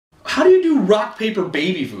How do you do rock, paper,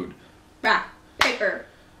 baby food? Rock, paper,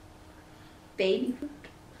 baby food.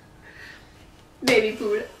 Baby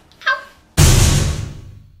food. Ow.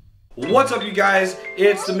 What's up, you guys?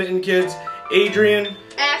 It's the Mitten Kidz, Adrian,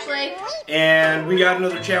 Ashley, and we got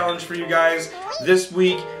another challenge for you guys this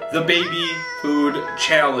week, the baby food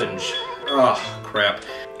challenge. Oh, crap.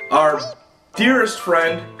 Our dearest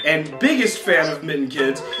friend and biggest fan of Mitten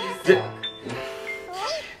Kidz,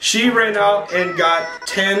 she ran out and got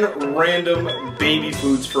 10 random baby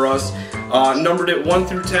foods for us, numbered it 1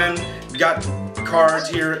 through 10, got cards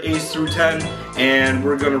here, Ace through 10, and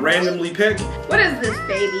we're gonna randomly pick. what is this,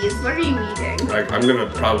 babies? What are you eating? I'm gonna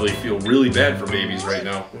probably feel really bad for babies right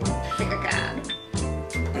now. Oh my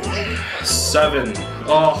god. 7.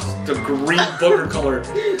 Oh, the green booger color.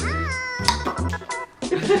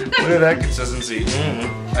 Look at that consistency.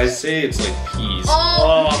 I say it's like peas.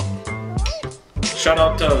 Oh. Shout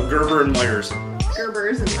out to Gerber and Myers.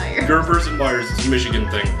 Gerbers and Myers. Gerbers and Myers, it's a Michigan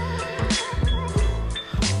thing.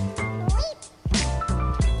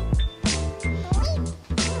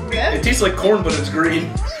 Good? It tastes like corn, but it's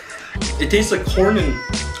green. It tastes like corn and...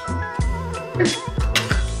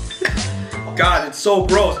 God, it's so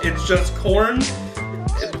gross. It's just corn,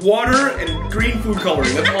 water, and green food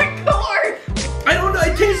coloring. That's all. Corn! I don't know,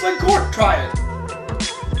 it tastes like corn. Try it.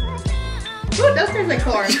 Ooh, it does taste like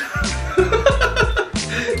corn.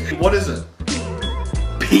 What is it?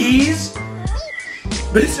 Peas?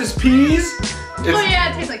 This is peas? Oh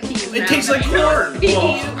yeah, it tastes like peas. It tastes like corn. Peas.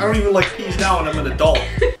 Oh, I don't even like peas now and I'm an adult.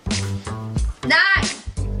 9.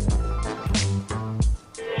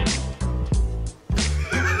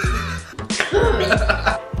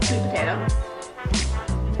 Sweet potato.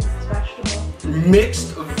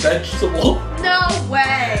 Mixed vegetable? No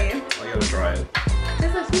way. I gotta try it.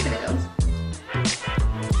 Tastes like sweet potatoes.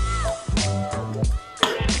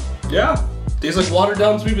 Yeah, tastes like watered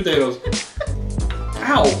down sweet potatoes.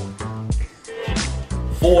 Ow.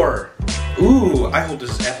 4. Ooh, I hope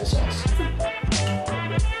this is applesauce.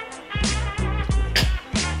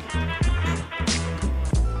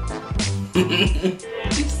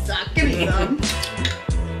 You suck. Give me some.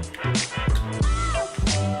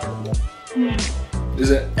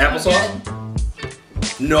 Is it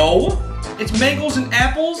applesauce? No. It's mangoes and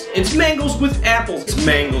apples. It's mangoes with apples. It's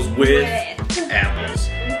mangoes with apples.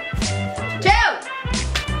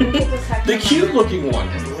 2. The cute looking one.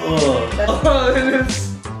 Ugh. It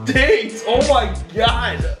stinks. Oh my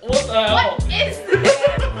god. What the hell? What is this?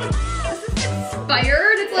 This is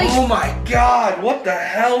inspired. It's like Oh my god. What the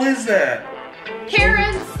hell is that?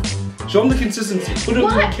 parents. Show them the consistency. Put it on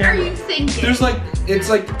the What are camera. you thinking? There's like, it's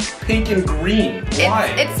like pink and green. Why?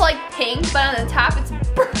 It's like pink, but on the top it's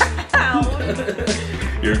brown.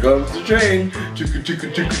 Here comes the train. Chicka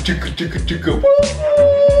chicka chicka chicka chicka chicka.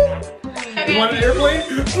 You want an airplane?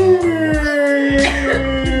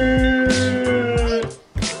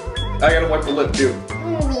 I gotta wipe the lip too.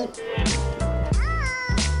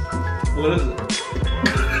 What is it?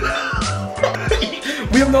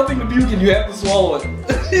 We have nothing to puke in. You have to swallow it.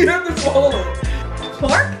 You have to swallow it.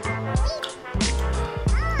 Pork?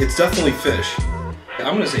 It's definitely fish.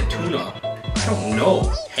 I'm gonna say tuna. I don't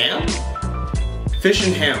know. Ham? Fish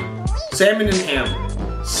and ham. Salmon and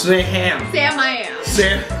ham. Say ham. Sam I am.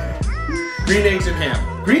 Green eggs and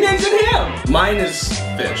ham. Green eggs and ham! Mine is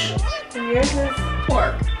fish. And yours is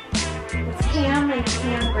Pork. it's ham and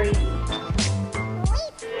ham gravy.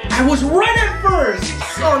 I was right at first!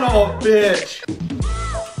 Son of a bitch!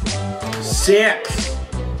 6.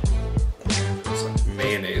 It's like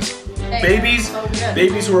mayonnaise. Hey, Babies, so good.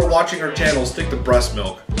 babies who are watching our channel, stick to breast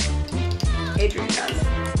milk. Adrian does.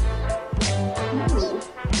 Ooh.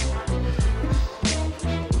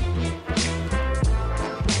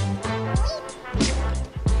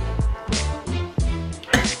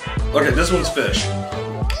 Okay, this one's fish.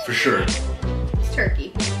 For sure. It's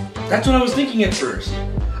turkey. That's what I was thinking at first.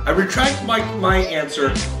 I retract my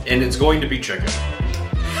answer, and it's going to be chicken.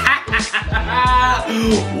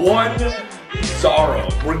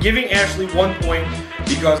 1-0. We're giving Ashley 1 point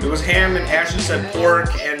because it was ham and Ashley said pork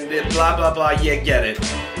and it blah blah blah. You get it.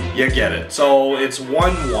 You get it. So it's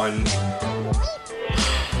 1-1.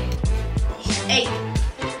 8.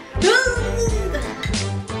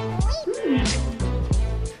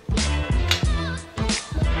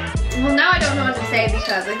 Well, now I don't know what to say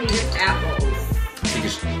because I think it's apples. I think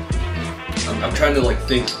it's. I'm trying to like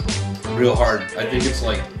think real hard. I think it's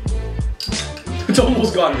like. It's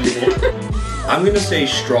almost gone, people. I'm gonna say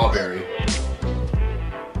strawberry.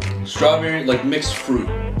 Strawberry, like mixed fruit.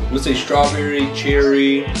 I'm gonna say strawberry,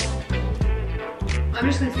 cherry. I'm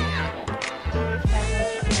just gonna say apple.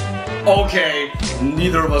 Okay,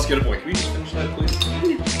 neither of us get a point. Can we just finish that,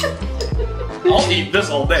 please? I'll eat this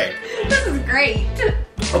all day. This is great.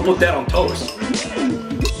 I'll put that on toast.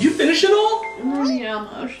 You finish it all? Yeah,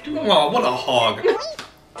 almost. Oh, what a hog.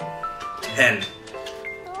 10.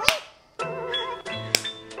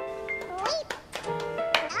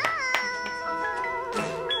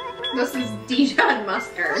 This is Dijon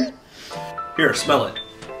mustard. Here, smell it.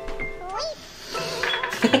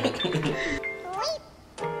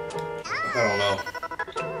 I don't know.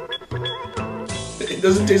 It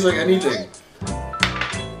doesn't taste like anything.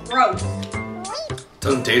 Gross.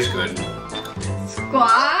 Doesn't taste good.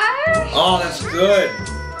 Squash? Oh, that's good.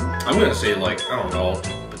 I'm gonna say like, I don't know,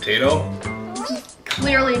 potato?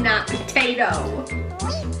 Clearly not potato.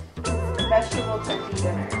 Vegetable turkey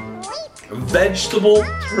dinner. Vegetable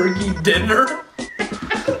turkey dinner?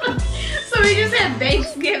 So we just had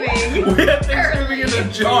Thanksgiving. We had Thanksgiving in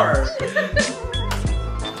a jar.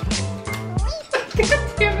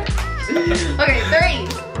 Okay, 3.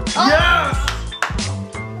 Oh. Yes!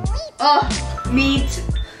 Oh, meat.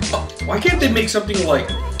 Oh, why can't they make something like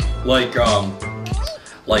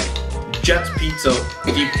Jet's Pizza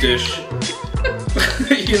deep dish?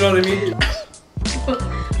 You know what I mean?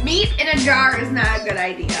 Meat in a jar is not a good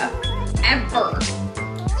idea. Ever.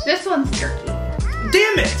 This one's turkey.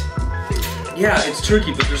 Damn it! Yeah, it's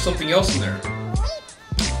turkey, but there's something else in there.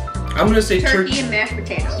 I'm gonna say Turkey and mashed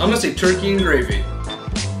potatoes. I'm gonna say turkey and gravy.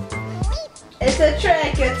 It's a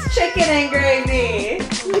trick. It's chicken and gravy.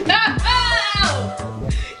 Oh!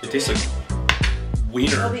 It tastes like Well,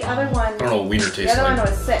 wiener. the other one. I don't know what wiener The tastes other one like.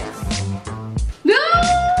 was 6. No!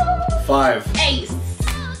 5. Ace.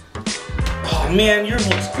 Oh man, yours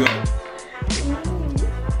looks good.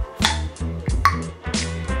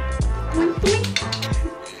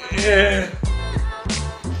 Yeah.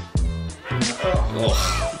 Oh.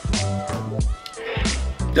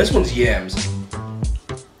 This one's yams.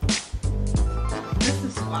 This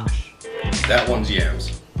is squash. That one's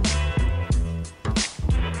yams.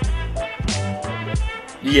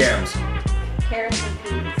 Yams. Carrots and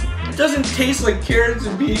peas. It doesn't taste like carrots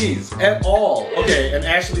and peas at all. Okay, and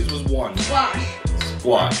Ashley's was 1. Squash.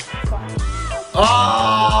 Squash. Squash.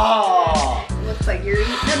 Oh! Looks like you're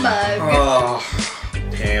eating a bug. Oh,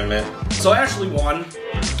 damn it. So Ashley won.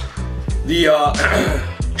 The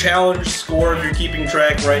challenge score, if you're keeping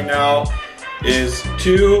track right now, is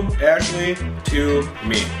 2 Ashley, 2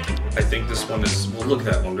 me. I think this one is, well look at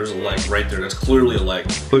that one, there's a leg right there, that's clearly a leg.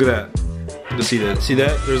 Look at that, you see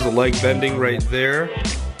that, there's a leg bending right there.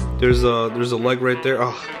 There's a leg right there,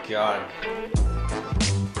 oh god.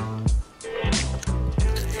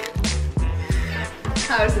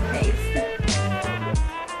 How does it taste?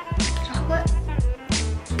 Chocolate?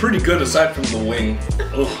 Pretty good aside from the wing.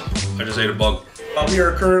 Ugh, I just ate a bug. We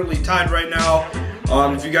are currently tied right now.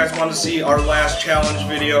 If you guys want to see our last challenge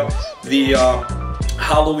video, the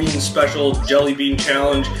Halloween special jelly bean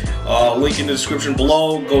challenge, link in the description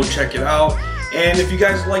below, go check it out. And if you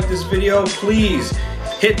guys like this video, please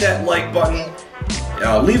hit that like button,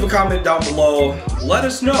 leave a comment down below, let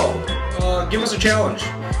us know, give us a challenge.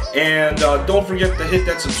 And don't forget to hit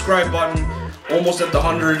that subscribe button, almost at the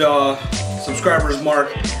 100 subscribers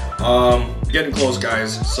mark. Getting close,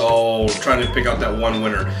 guys, so trying to pick out that one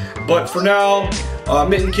winner. But for now,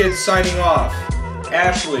 Mitten Kidz signing off.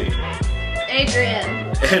 Ashley.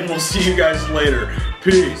 Adryan. And we'll see you guys later.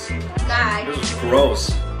 Peace. Bye. This was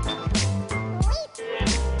gross.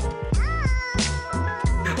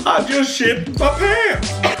 I just shit my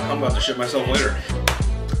pants. I'm about to shit myself later.